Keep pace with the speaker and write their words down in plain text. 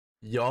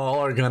Y'all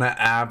are gonna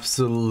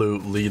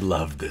absolutely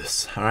love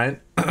this, all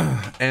right?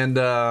 And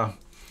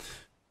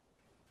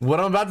what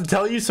I'm about to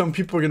tell you, some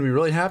people are gonna be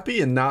really happy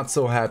and not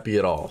so happy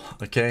at all,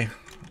 okay?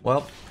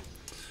 Well,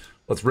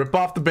 let's rip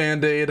off the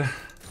band-aid.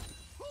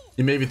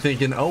 You may be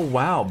thinking, oh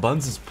wow,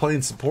 Buns is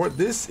playing support.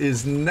 This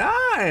is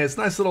nice.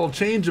 Nice little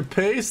change of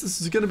pace.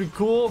 This is gonna be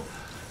cool.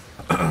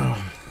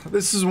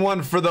 This is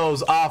one for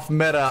those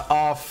off-meta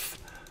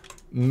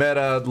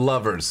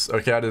lovers.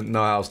 Okay, I didn't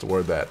know how else to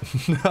word that.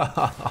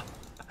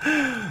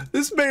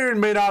 This may or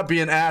may not be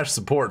an Ashe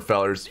support,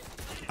 fellers.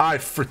 I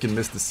freaking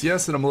missed the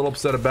CS and I'm a little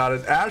upset about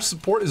it. Ashe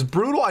support is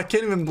brutal. I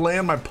can't even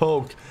land my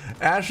poke.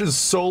 Ashe is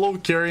solo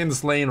carrying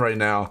this lane right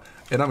now,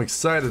 and I'm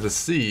excited to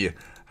see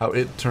how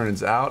it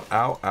turns out.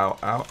 Ow, ow,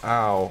 ow,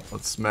 ow.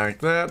 Let's smack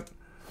that.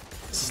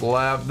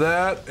 Slap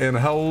that. And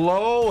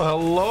hello,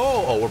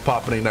 hello. Oh, we're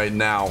popping Ignite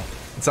now.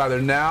 It's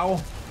either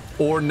now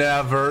or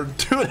never.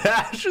 Dude,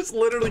 Ashe is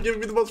literally giving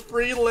me the most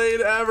free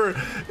lane ever.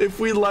 If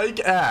we like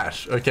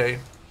Ashe, okay?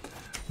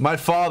 My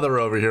father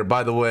over here,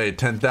 by the way,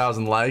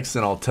 10,000 likes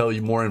and I'll tell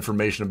you more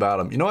information about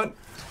him. You know what?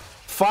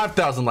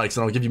 5,000 likes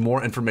and I'll give you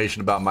more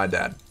information about my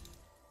dad.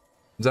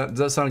 Does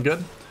that sound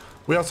good?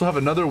 We also have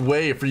another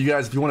way for you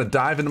guys if you want to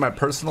dive into my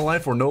personal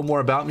life or know more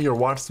about me or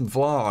watch some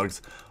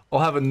vlogs. I'll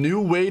have a new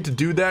way to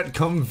do that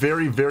come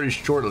very, very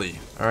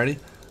shortly. Alrighty?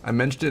 I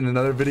mentioned it in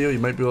another video. You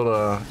might be able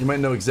to, you might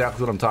know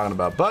exactly what I'm talking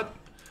about. But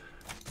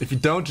if you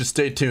don't, just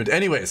stay tuned.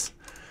 Anyways,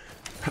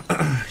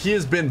 he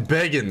has been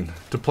begging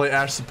to play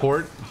Ashe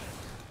support.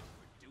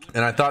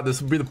 And I thought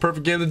this would be the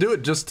perfect game to do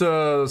it, just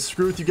to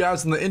screw with you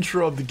guys in the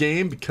intro of the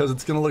game because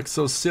it's gonna look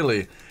so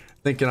silly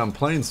thinking I'm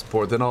playing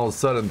support. Then all of a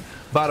sudden,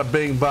 bada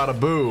bing, bada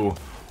boo,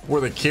 we're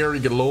the carry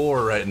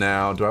galore right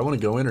now. Do I want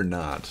to go in or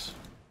not?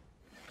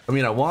 I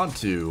mean, I want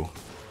to,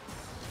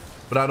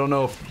 but I don't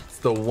know if it's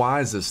the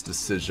wisest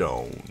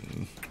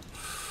decision.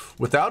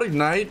 Without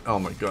Ignite, oh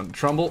my god,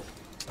 Trumbull,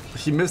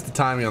 he missed the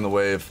timing on the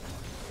wave.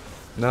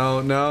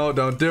 No, no,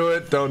 don't do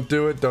it, don't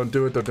do it, don't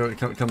do it, don't do it.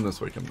 Come this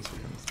way, come this way,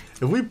 come this way.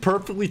 If we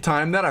perfectly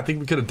timed that, I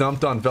think we could have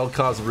dumped on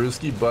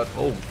Velkozruski, but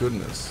oh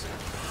goodness.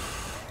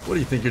 What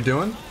do you think you're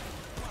doing?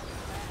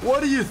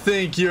 What do you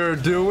think you're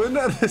doing?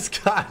 This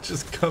guy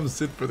just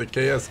comes in for the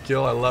KS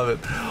kill. I love it.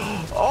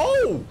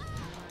 Oh!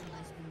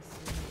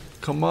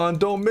 Come on,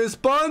 don't miss,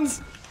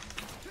 Buns!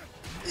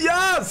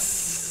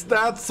 Yes!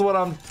 That's what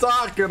I'm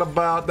talking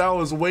about. That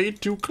was way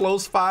too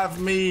close 5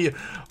 me.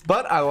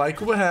 But I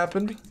like what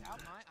happened.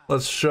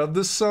 Let's shove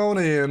this zone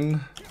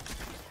in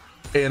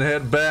and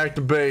head back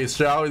to base,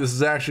 shall we? This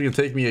is actually gonna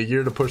take me a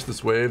year to push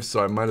this wave,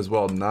 so I might as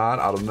well not.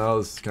 I don't know,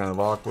 this is kind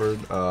of awkward.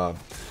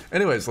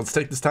 Anyways, let's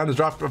take this time to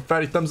drop a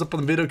fatty thumbs up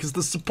on the video because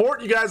the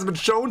support you guys have been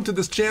shown to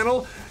this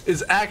channel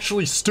is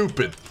actually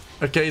stupid.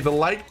 Okay, the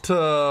like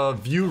to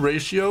view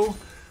ratio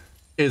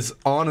is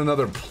on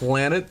another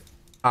planet.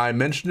 I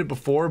mentioned it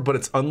before, but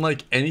it's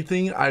unlike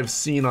anything I've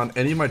seen on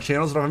any of my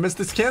channels. And if I miss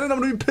this cannon,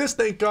 I'm gonna be pissed.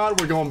 Thank God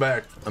we're going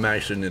back. I'm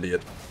actually an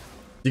idiot.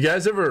 You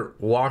guys ever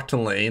walk to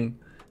lane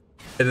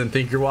and then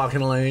think you're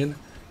walking a lane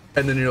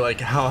and then you're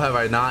like, how have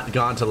I not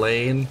gone to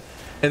lane?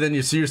 And then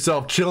you see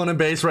yourself chilling in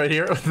base right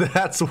here.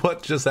 That's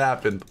what just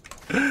happened.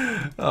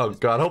 Oh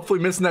god, hopefully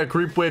missing that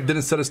creep wave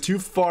didn't set us too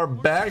far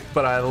back,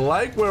 but I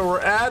like where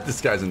we're at.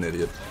 This guy's an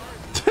idiot.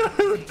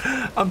 Dude,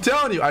 I'm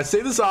telling you, I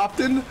say this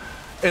often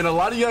and a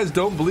lot of you guys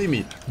don't believe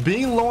me.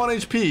 Being low on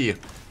HP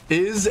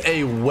is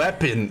a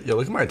weapon. Yo,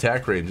 look at my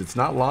attack range. It's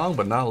not long,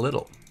 but not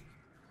little.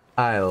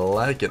 I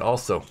like it.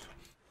 Also,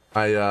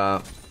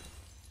 I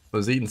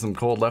was eating some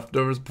cold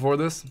leftovers before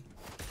this,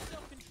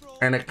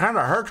 and it kind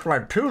of hurts my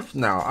tooth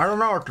now. I don't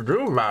know what to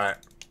do about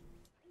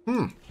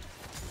it.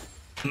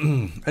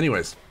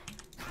 Anyways,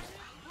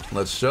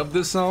 let's shove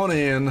this on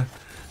in,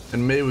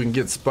 and maybe we can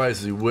get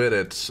spicy with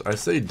it. I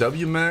say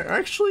W max.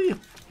 Actually,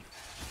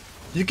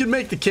 you can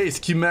make the case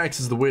Q max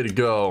is the way to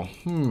go.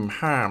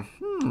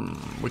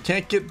 We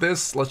can't get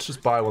this. Let's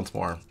just buy once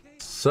more.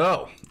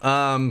 So,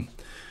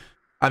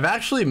 I've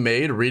actually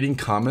made reading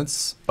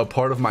comments a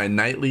part of my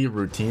nightly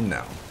routine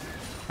now.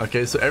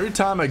 Okay, so every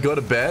time I go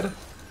to bed,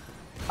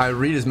 I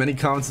read as many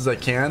comments as I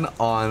can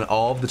on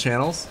all of the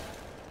channels.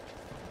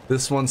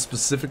 This one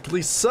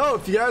specifically. So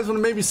if you guys want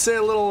to maybe say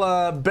a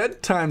little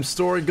bedtime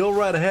story, go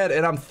right ahead.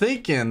 And I'm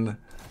thinking,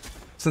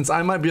 since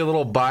I might be a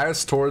little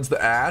biased towards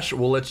the Ashe,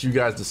 we'll let you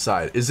guys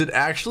decide. Is it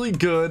actually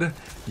good?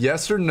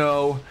 Yes or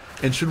no?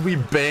 And should we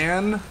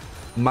ban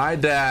my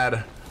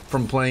dad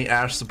from playing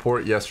Ashe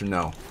support? Yes or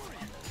no?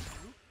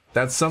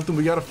 That's something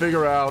we gotta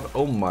figure out.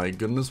 Oh my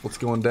goodness, what's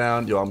going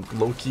down? Yo, I'm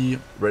low-key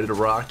ready to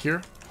rock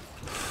here.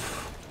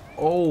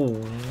 Oh,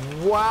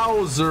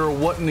 wowzer,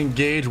 what an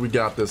engage. We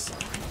got this.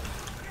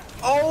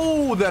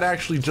 Oh, that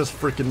actually just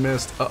freaking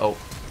missed. Uh-oh.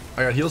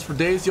 I got heals for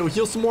days. Yo,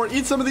 heal some more.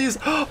 Eat some of these.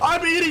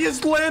 I'm eating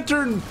his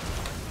lantern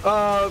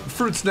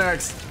fruit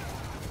snacks.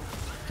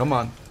 Come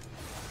on.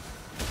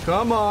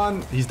 Come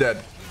on. He's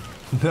dead.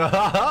 We've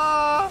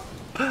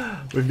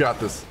got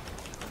this.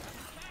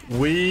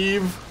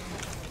 We've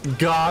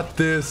got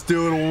this,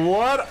 dude.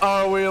 What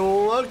are we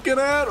looking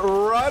at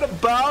right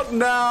about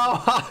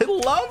now? I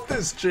love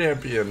this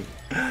champion.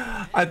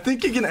 I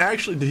think he can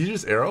actually. Did he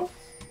just arrow?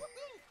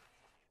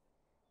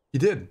 He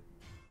did.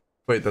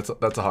 Wait, that's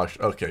a hawk.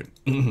 Okay.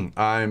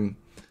 I'm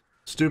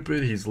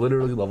stupid. He's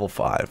literally level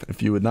 5.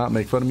 If you would not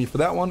make fun of me for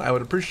that one, I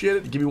would appreciate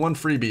it. Give me one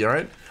freebie, all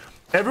right?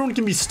 Everyone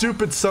can be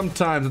stupid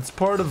sometimes. It's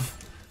part of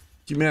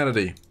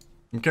humanity.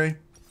 Okay?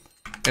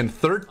 And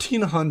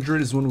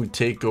 1300 is when we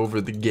take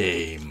over the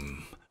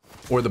game.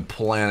 Or the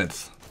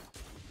planet.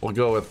 We'll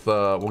go with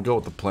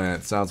the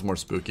planet. Sounds more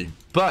spooky.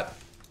 But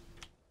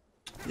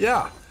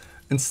yeah.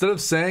 Instead of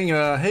saying,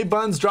 hey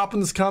Buns, drop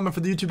in this comment for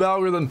the YouTube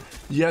algorithm,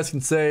 you guys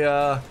can say,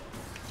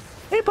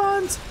 hey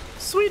Buns,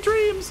 sweet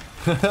dreams.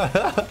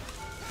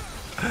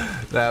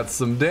 That's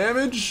some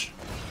damage.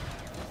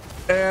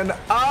 And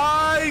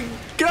I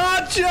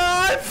gotcha!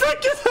 I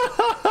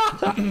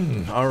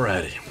freaking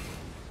alrighty.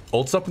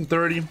 Ult's up in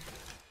 30. I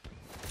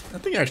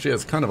think actually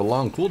has kind of a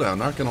long cooldown,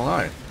 not gonna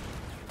lie.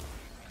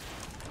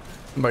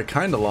 And by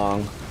kinda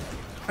long,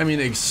 I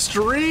mean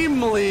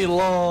extremely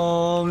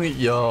long.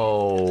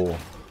 Yo.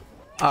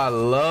 I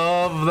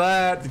love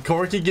that.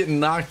 Corky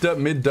getting knocked up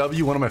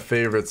mid-W, one of my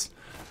favorites.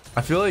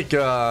 I feel like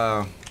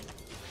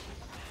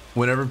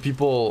whenever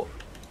people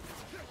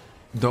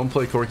don't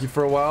play Corky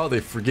for a while, they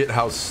forget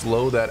how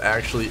slow that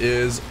actually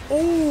is.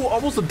 Oh,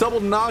 almost a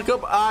double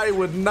knockup. I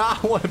would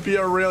not want to be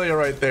Aurelia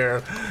right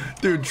there.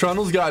 Dude,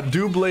 Trundle's got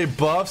double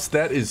buffs.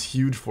 That is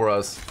huge for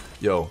us.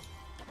 Yo,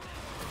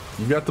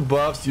 you got the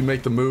buffs, you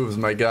make the moves,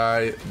 my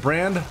guy.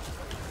 Brand,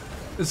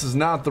 this is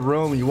not the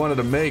roam you wanted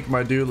to make,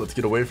 my dude. Let's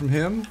get away from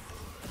him.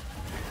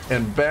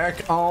 And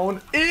back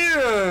on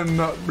in.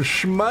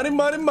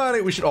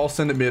 Money. We should all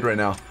send it mid right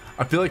now.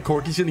 I feel like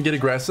Corky's gonna get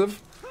aggressive.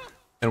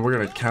 And we're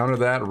gonna counter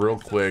that real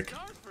quick.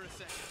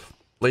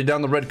 Lay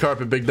down the red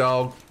carpet, big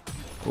dog.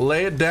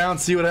 Lay it down,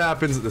 see what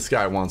happens. This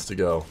guy wants to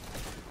go.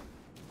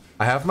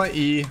 I have my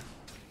E.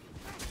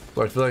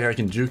 So I feel like I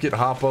can juke it,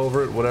 hop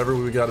over it, whatever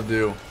we gotta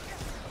do.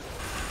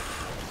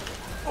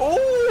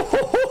 Oh!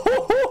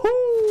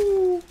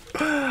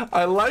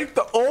 I like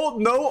the ult.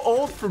 No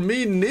ult for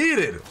me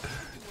needed.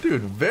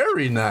 Dude,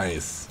 very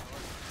nice.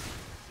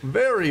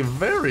 Very,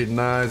 very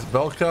nice.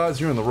 Vel'Koz,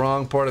 you're in the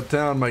wrong part of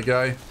town, my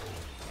guy.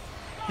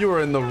 You are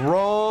in the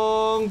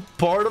wrong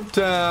part of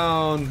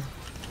town.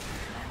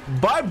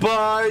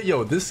 Bye-bye.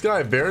 Yo, this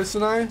guy, Varus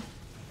and I,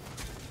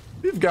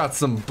 we've got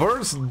some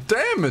burst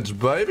damage,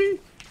 baby.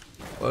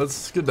 Let's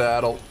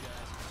skedaddle.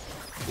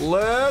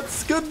 Let's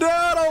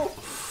skedaddle.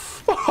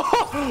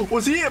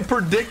 Was he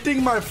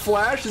predicting my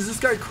flash? Is this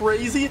guy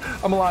crazy?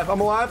 I'm alive. I'm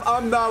alive.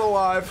 I'm not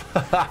alive.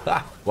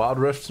 Wild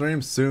Rush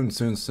stream soon.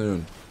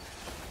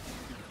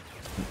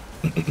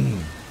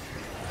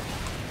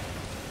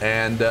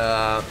 And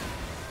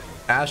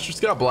Ash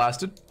just got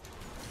blasted.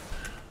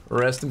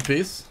 Rest in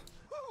peace.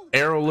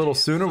 Arrow a little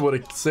sooner would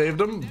have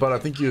saved him, but I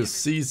think he was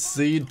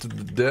CC'd to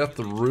the death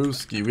of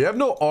Ruski. We have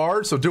no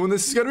R, so doing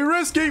this is gonna be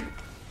risky.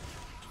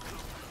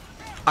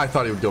 I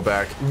thought he would go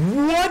back.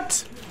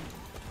 What?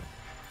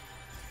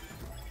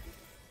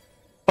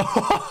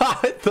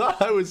 I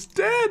thought I was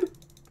dead.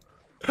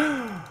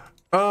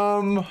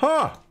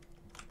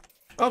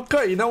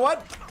 Okay, you know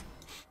what?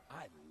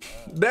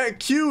 That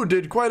Q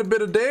did quite a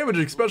bit of damage,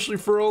 especially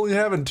for only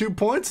having 2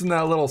 points in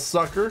that little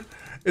sucker.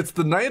 It's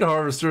the Night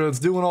Harvester that's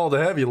doing all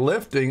the heavy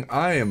lifting.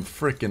 I am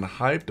freaking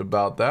hyped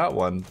about that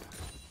one.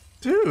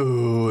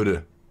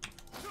 Dude.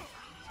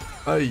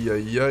 Ay.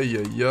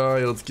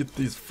 Let's get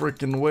these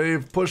freaking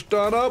wave pushed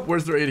on up.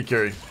 Where's their 80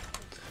 carry?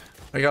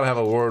 I gotta have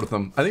a word with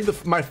them. I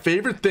think my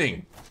favorite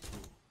thing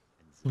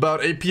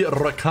about AP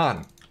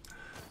Rakan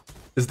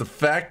is the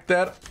fact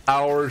that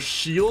our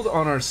shield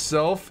on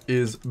ourself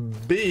is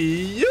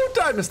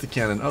beautiful. I missed the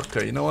cannon.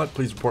 Okay, you know what?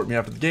 Please report me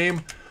after the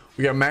game.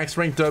 We got max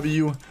rank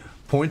W.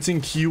 Points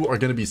in Q are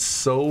gonna be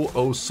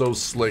so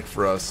slick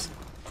for us.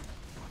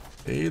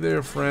 Hey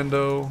there,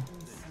 friendo.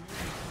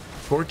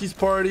 Corky's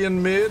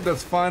partying mid.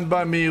 That's fine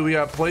by me. We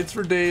got plates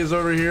for days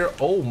over here.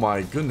 Oh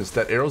my goodness,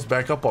 that arrow's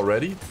back up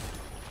already.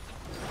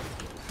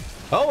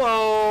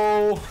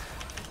 Hello.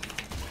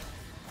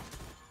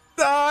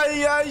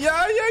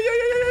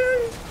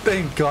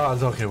 Thank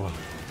God. Okay, well,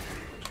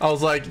 I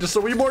was like, just a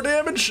wee more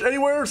damage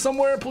anywhere,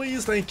 somewhere,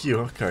 please. Thank you.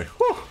 Okay.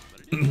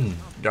 Whew.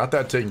 Got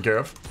that taken care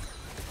of.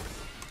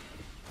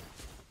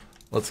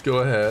 Let's go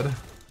ahead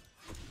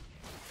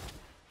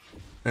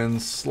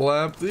and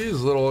slap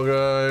these little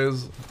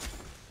guys.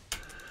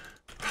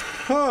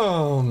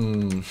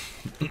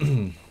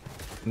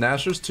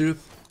 Nashor's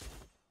Tooth.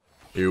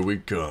 Here we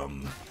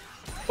come.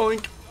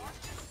 Boink.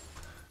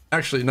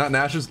 Actually, not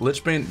Nashor's,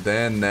 Lichbane,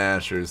 then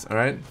Nashor's. All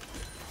right.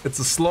 It's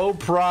a slow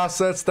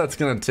process that's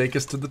gonna take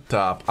us to the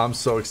top. I'm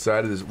so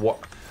excited.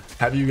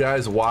 Have you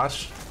guys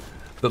watched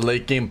the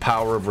late game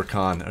power of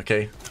Rakan?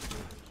 Okay.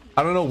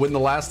 I don't know when the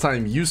last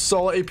time you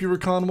saw AP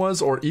Rakan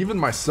was, or even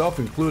myself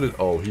included.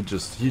 Oh, he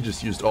just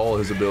used all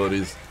his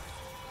abilities.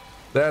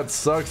 That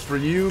sucks for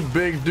you,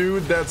 big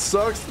dude. That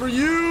sucks for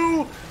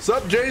you.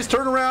 Sup, Jace?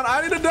 Turn around.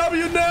 I need a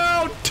W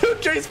now.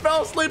 Dude, Jace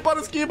fell asleep on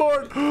his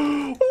keyboard.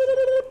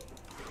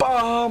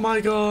 Oh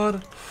my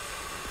God.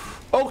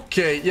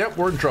 Okay, yep,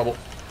 we're in trouble.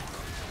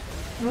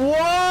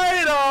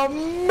 Wait a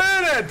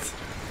minute!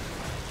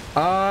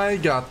 I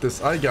got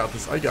this. I got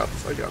this. I got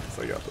this. I got this.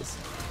 I got this.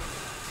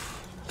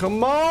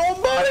 Come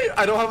on, buddy.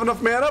 I don't have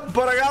enough mana,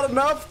 but I got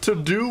enough to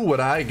do what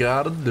I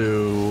gotta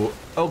do.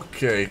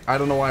 Okay. I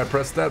don't know why I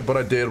pressed that, but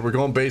I did. We're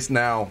going base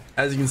now.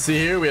 As you can see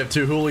here, we have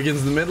two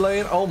hooligans in the mid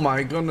lane. Oh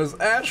my goodness.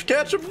 Ash,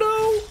 catch him.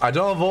 No. I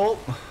don't have ult,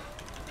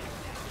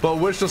 but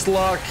wish us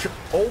luck.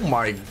 Oh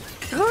my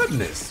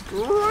goodness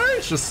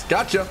gracious.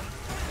 Gotcha.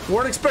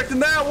 Weren't expecting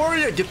that, were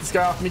you? Get this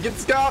guy off me. Get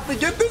this guy off me.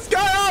 Get this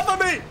guy off of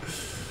me.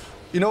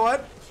 You know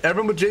what?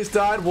 Everyone but Jace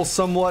died. We'll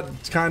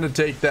somewhat kind of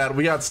take that.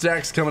 We got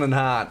stacks coming in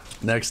hot.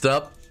 Next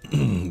up,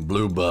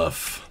 blue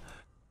buff.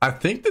 I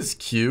think this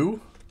Q.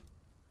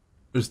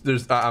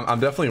 I'm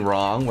definitely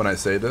wrong when I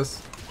say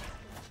this,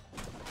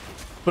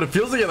 but it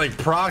feels like it like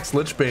procs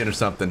Lich Bane or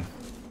something.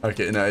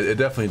 Okay, no, it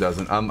definitely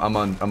doesn't. I'm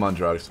on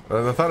drugs.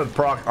 I thought it'd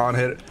proc on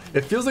hit.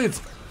 It feels like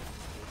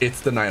it's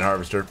the Night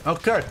Harvester.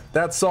 Okay,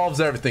 that solves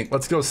everything.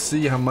 Let's go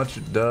see how much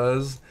it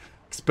does,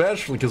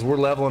 especially because we're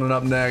leveling it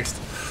up next.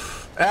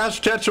 Ash,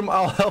 catch him.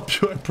 I'll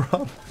help you, I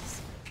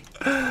promise.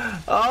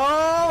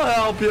 I'll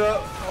help you.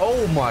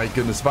 Oh my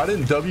goodness. If I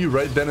didn't W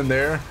right then and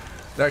there,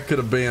 that could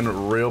have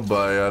been real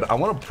bad. I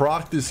want to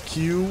proc this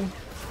Q.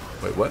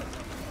 Wait, what?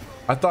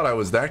 I thought I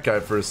was that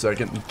guy for a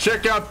second.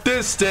 Check out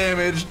this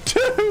damage,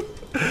 dude.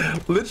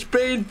 Lich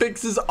Bane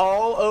fixes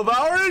all of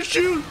our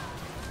issues.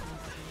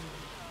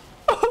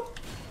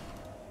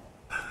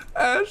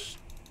 Ash,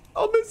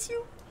 I'll miss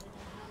you.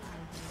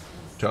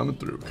 Coming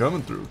through,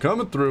 coming through,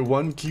 coming through.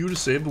 One Q to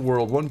save the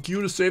world. One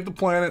Q to save the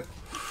planet.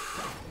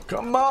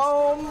 Come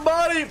on,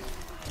 buddy.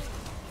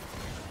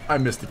 I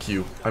missed the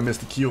Q. I missed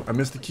the Q. I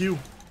missed the Q.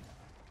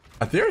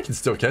 I think I can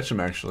still catch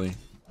him, actually.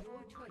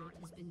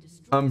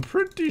 I'm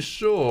pretty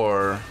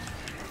sure.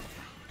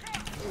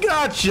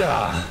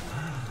 Gotcha.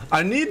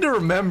 I need to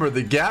remember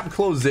the gap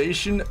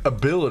closation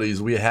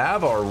abilities we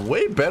have are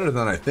way better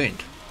than I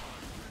think.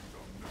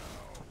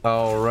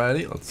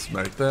 Alrighty, let's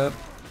smack that.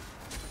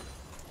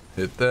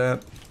 Hit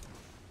that.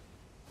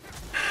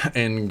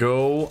 And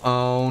go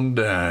on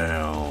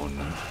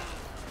down.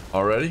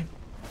 Alrighty.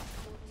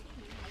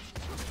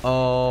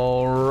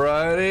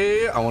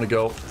 Alrighty. I want to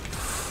go.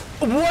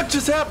 What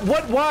just happened?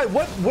 What? Why?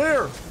 What?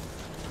 Where?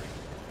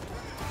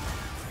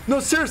 No,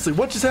 seriously,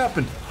 what just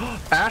happened?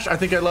 Ash, I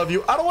think I love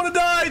you. I don't want to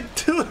die.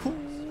 Dude,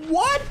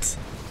 what?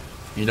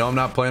 You know I'm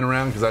not playing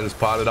around because I just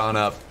potted on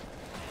up.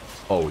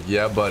 Oh,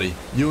 yeah, buddy.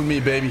 You and me,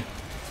 baby.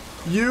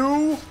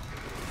 You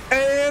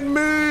and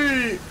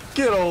me.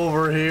 Get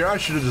over here. I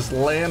should have just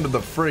landed the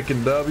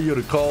freaking W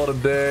to call it a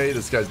day.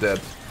 This guy's dead.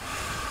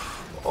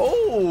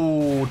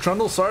 Oh,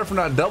 Trundle, sorry for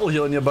not double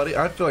healing you, buddy.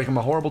 I feel like I'm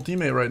a horrible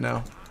teammate right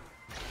now.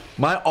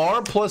 My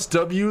R plus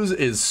W's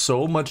is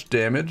so much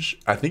damage.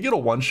 I think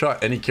it'll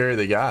one-shot any carry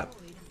they got.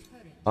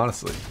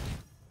 Honestly.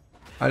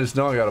 I just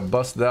know I gotta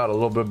bust it out a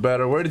little bit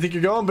better. Where do you think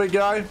you're going, big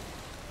guy?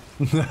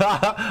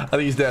 I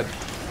think he's dead.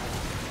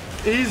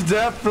 He's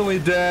definitely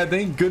dead.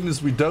 Thank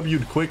goodness we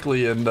W'd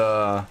quickly and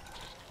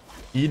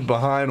E'd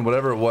behind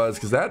whatever it was,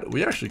 because that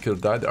we actually could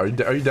have died.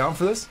 Are you down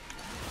for this?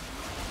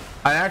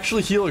 I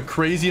actually heal a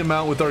crazy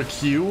amount with our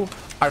Q.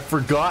 I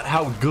forgot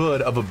how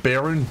good of a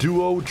Baron,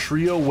 duo,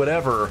 trio,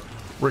 whatever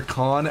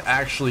Rakan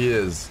actually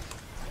is.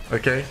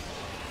 Okay?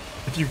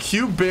 If you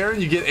Q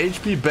Baron, you get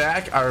HP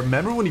back. I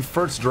remember when he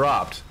first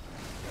dropped.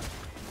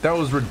 That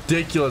was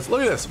ridiculous.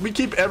 Look at this. We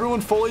keep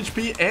everyone full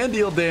HP and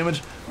deal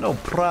damage. No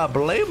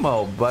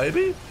problemo,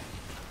 baby.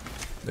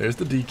 There's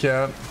the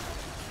decap.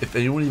 If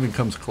anyone even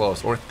comes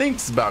close or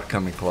thinks about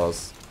coming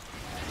close,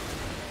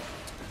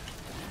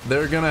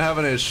 they're gonna have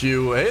an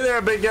issue. Hey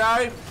there, big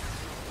guy.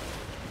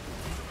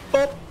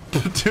 Oh,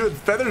 dude,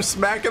 feather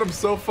smacking him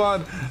so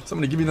fun. So I'm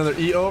gonna give you another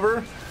E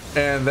over,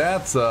 and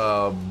that's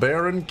a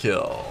Baron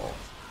kill.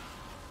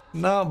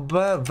 Not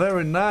bad,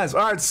 very nice.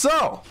 All right,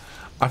 so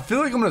I feel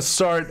like I'm gonna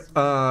start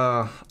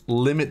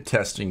limit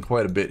testing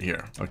quite a bit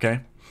here,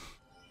 okay?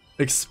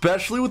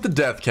 Especially with the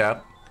death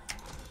cap.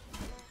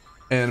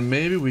 And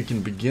maybe we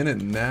can begin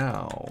it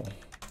now.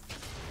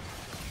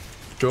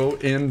 Go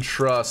in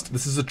trust.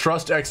 This is a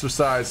trust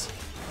exercise.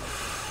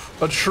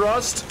 A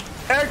trust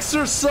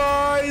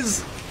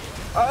exercise!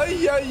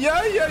 Ay, ay,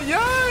 ay, ay,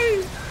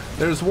 ay!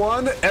 There's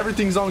one.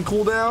 Everything's on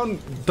cooldown.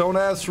 Don't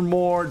ask for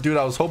more. Dude,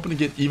 I was hoping to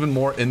get even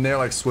more in there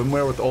like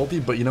swimwear with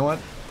ulti, but you know what?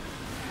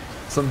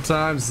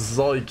 Sometimes this is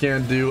all you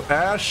can do.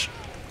 Ash,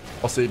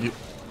 I'll save you.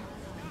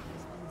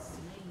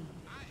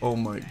 Oh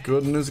my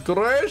goodness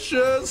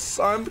gracious.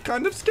 I'm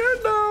kind of scared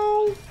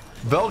now.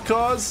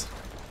 Vel'Koz,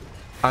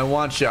 I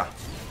want ya.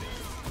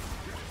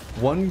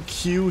 One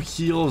Q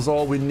heal is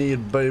all we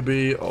need,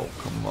 baby. Oh,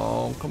 come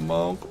on, come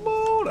on, come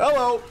on.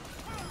 Hello.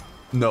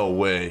 No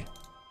way.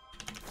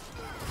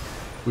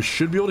 We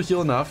should be able to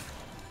heal enough.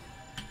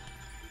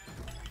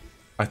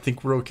 I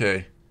think we're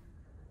okay.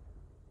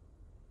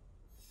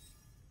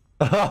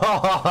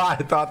 I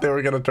thought they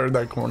were gonna turn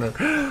that corner.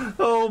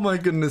 Oh my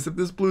goodness, if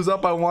this blues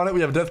up, I want it.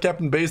 We have Death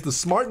Captain base. The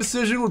smart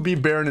decision would be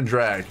Baron and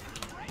drag.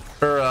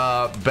 Or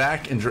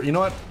back and drag. You know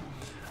what?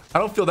 I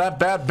don't feel that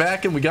bad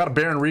back and we got a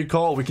Baron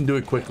recall. We can do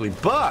it quickly.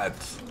 But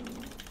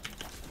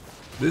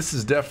This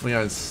is definitely,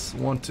 I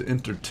want to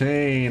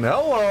entertain.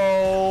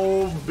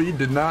 Hello! He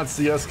did not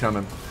see us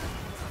coming.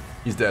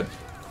 He's dead.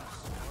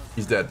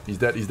 He's dead. He's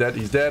dead. He's dead.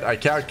 He's dead. I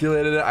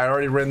calculated it. I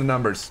already ran the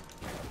numbers.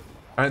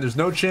 All right, there's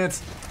no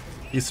chance.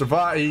 He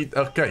survived.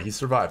 Okay, he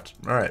survived.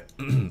 All right.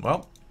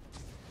 Well,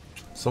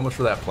 so much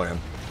for that plan.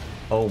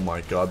 Oh my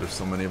god, there's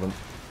so many of them.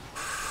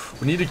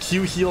 We need a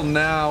Q heal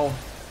now.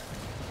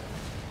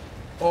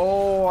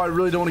 Oh, I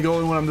really don't want to go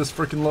in when I'm this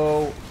freaking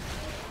low.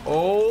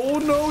 Oh,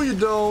 no, you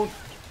don't.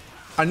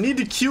 I need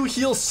to Q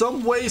heal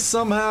some way,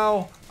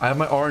 somehow. I have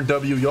my R and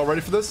W. Y'all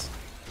ready for this?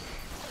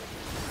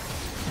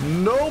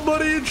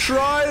 Nobody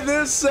try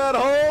this at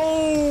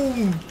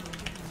home.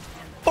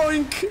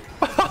 Boink.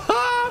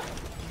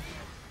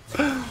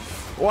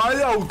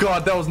 Why? Oh,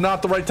 God, that was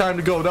not the right time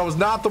to go. That was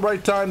not the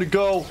right time to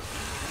go.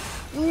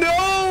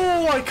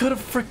 No, I could have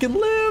freaking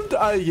lived.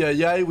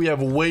 Yeah, we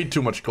have way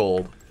too much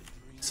gold.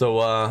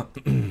 So,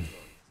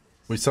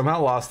 we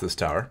somehow lost this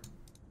tower.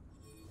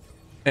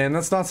 And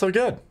that's not so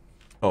good.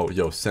 Oh,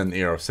 yo, send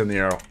the arrow. Send the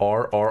arrow.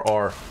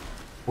 R.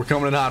 We're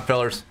coming in hot,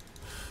 fellers.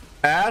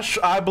 Ashe,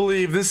 I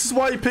believe. This is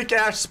why you pick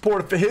Ashe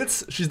support. If it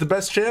hits, she's the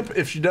best champ.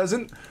 If she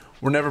doesn't,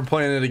 we're never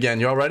playing it again.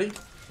 Y'all ready?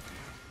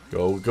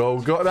 Go.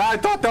 I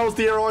thought that was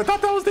the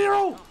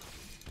arrow.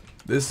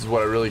 This is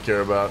what I really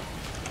care about.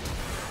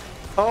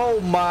 Oh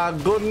my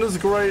goodness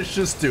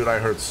gracious. Dude, I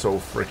hurt so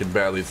freaking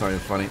badly. It's not even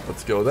funny.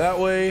 Let's go that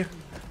way.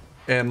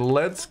 And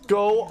let's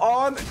go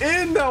on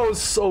in. That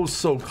was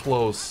so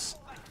close.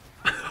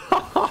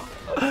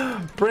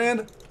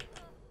 Brand,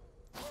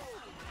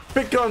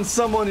 pick on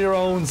someone your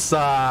own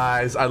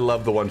size. I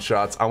love the one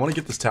shots. I want to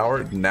get this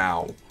tower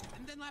now.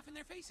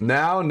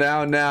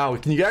 Now.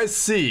 Can you guys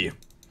see?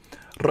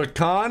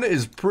 Rakan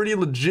is pretty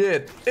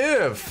legit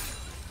if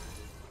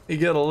you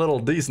get a little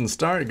decent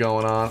start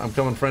going on. I'm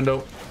coming,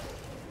 friendo.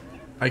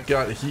 I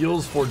got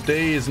heals for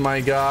days, my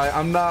guy.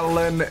 I'm not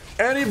letting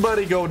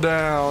anybody go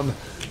down.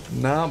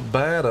 Not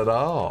bad at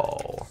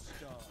all.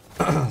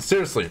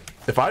 Seriously,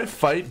 if I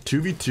fight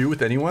 2v2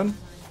 with anyone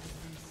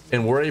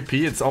and we're AP,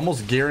 it's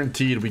almost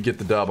guaranteed we get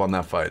the dub on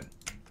that fight.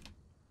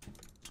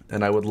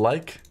 And I would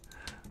like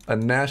a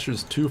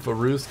Nashor's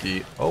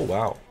Tufaruski. Oh,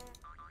 wow.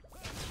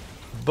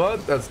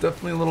 But that's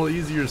definitely a little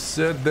easier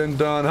said than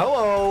done.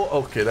 Hello!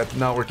 Okay, that did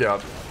not work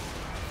out.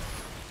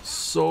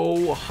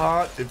 So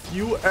hot. If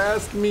you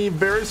ask me,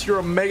 Varus, you're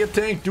a mega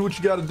tank. Do what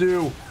you gotta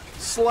do.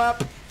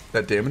 Slap.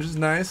 That damage is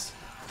nice.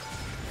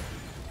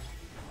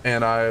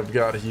 And I've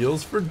got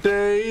heals for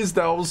days.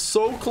 That was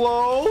so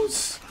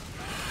close.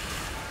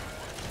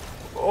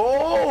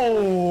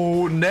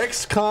 Oh,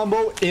 next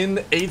combo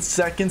in 8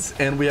 seconds.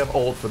 And we have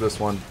ult for this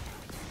one.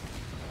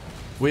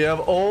 We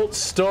have ult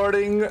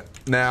starting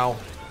now.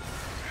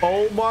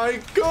 Oh my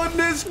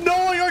goodness. No,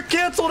 I got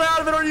canceled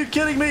out of it. Are you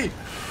kidding me?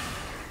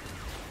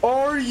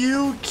 Are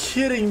you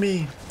kidding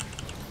me?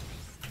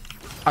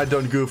 I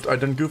done goofed.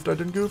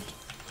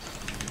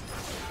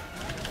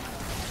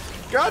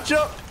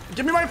 Gotcha.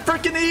 Give me my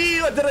freaking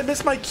E! Did I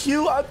miss my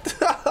Q? What's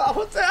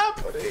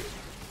happening?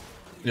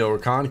 Yo,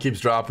 Rakan keeps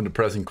dropping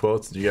depressing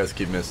quotes. You guys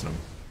keep missing them.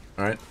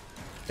 Alright?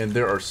 And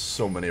there are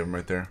so many of them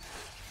right there.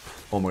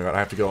 Oh my god, I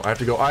have to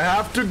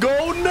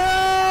go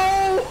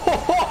now!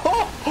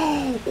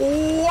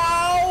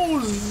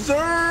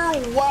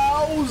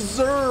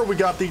 Wowzer! We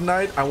got the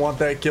ignite. I want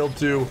that kill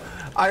too.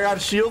 I got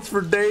shields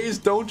for days.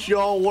 Don't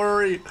y'all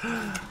worry.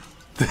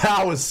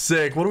 That was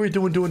sick. What are we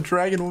doing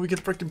dragon when we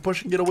get freaking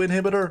push and get a win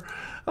inhibitor?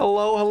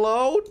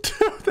 Hello?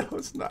 Dude, that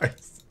was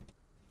nice.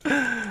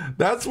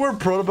 That's where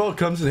Protobelt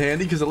comes in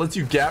handy because it lets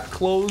you gap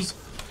close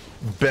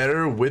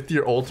better with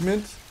your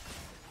ultimate.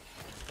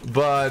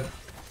 But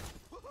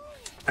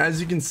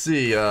as you can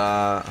see,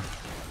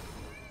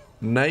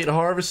 Night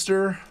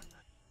Harvester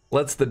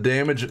lets the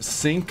damage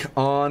sink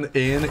on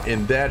in,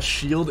 and that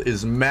shield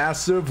is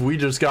massive. We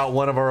just got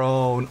one of our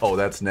own. Oh,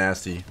 that's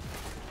nasty.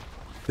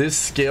 This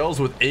scales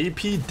with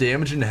AP,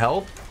 damage, and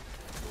health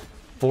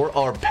for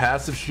our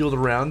passive shield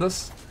around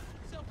us.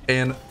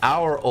 And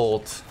our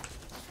ult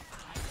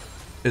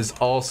is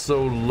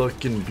also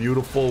looking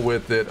beautiful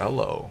with it.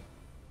 Hello.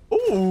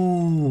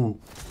 Ooh.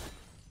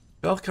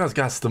 Velka's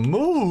got some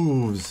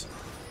moves.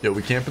 Yo,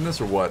 we camping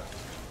this or what?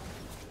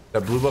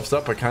 That blue buff's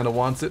up. I kind of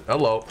wants it.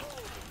 Hello.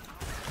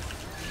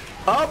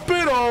 Up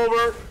and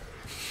over.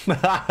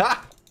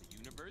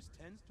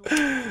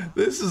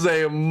 This is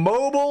a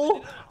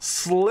mobile,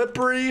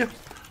 slippery,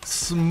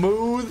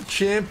 smooth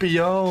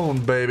champion,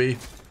 baby.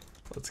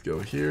 Let's go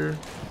here.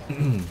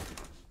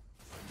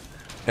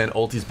 And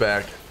ulti's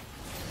back.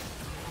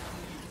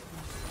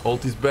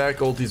 Ulti's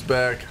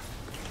back.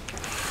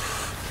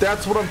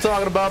 That's what I'm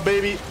talking about,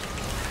 baby.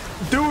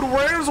 Dude,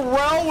 where's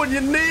Rel when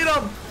you need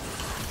him?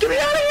 Get me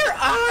out of here!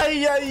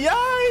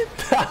 Ay.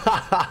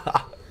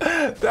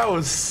 That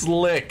was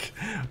slick.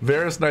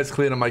 Varus, nice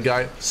clean on my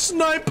guy.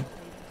 Snipe!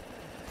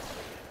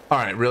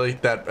 Alright, really?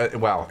 That,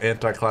 wow,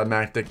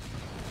 anticlimactic.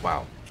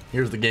 Wow.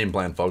 Here's the game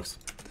plan, folks.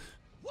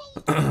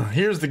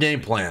 Here's the game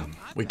plan.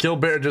 We kill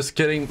Bear, just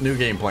kidding. New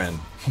game plan.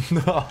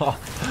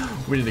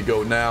 We need to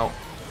go now.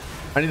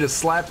 I need to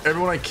slap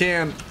everyone I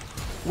can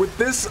with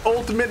this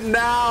ultimate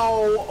now.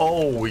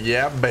 Oh,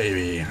 yeah,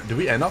 baby. Do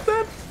we end up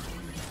that?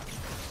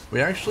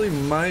 We actually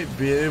might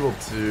be able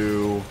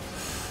to.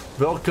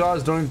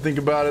 Vel'Koz, don't even think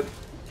about it.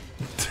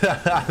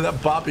 That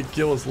Poppy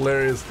kill was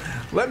hilarious.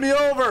 Let me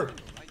over.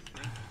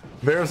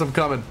 Varus, I'm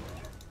coming.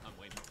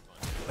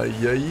 I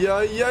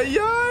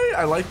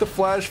like the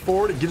flash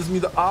forward. It gives me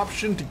the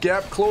option to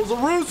gap close a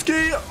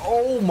Ruski.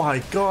 Oh my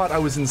god, I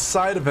was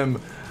inside of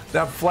him.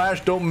 That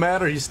flash don't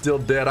matter. He's still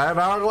dead. I have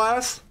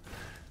Hourglass.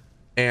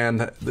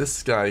 And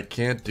this guy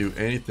can't do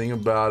anything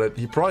about it.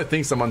 He probably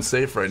thinks I'm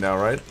unsafe right now,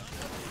 right?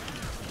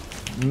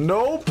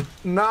 Nope.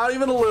 Not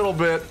even a little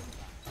bit.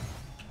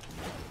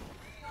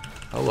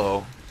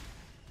 Hello.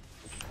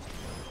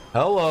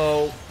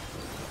 Hello.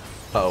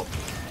 Oh.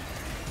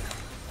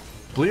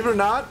 Believe it or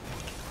not,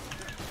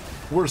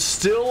 we're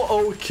still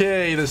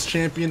okay. This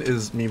champion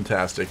is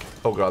meme-tastic.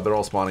 Oh god, they're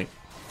all spawning.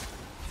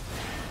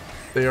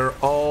 They are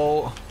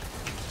all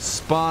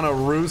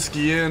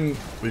spawn-a-rooski in.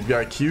 We've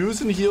got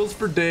Qs and heals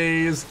for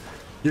days.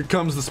 Here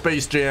comes the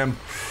Space Jam.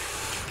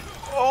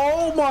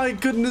 Oh my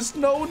goodness.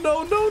 No.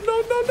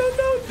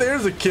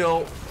 There's a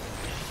kill.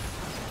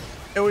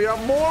 And we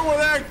got more where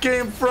that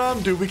came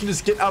from. Dude, we can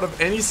just get out of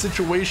any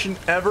situation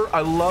ever.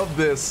 I love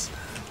this.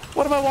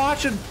 What am I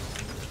watching?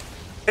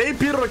 AP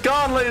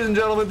Rakan, ladies and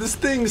gentlemen. This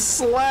thing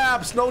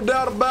slaps, no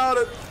doubt about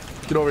it.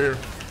 Get over here.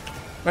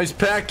 Nice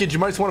package. You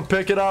might just want to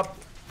pick it up.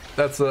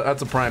 That's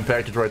a prime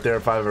package right there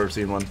if I've ever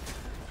seen one.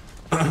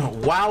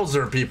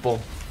 Wowzer,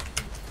 people.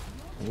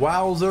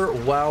 Wowzer.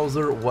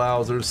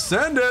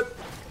 Send it.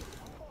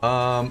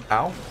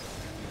 Ow.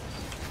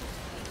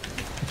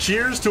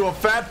 Cheers to a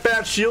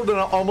fat shield and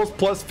an almost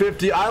plus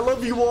 50. I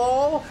love you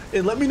all.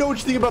 And let me know what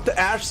you think about the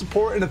Ashe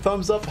support, and a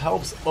thumbs up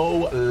helps a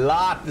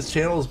lot. This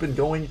channel has been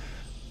going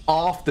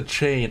off the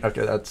chain.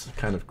 Okay, that's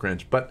kind of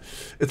cringe, but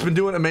it's been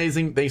doing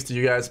amazing. Thanks to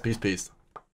you guys. Peace.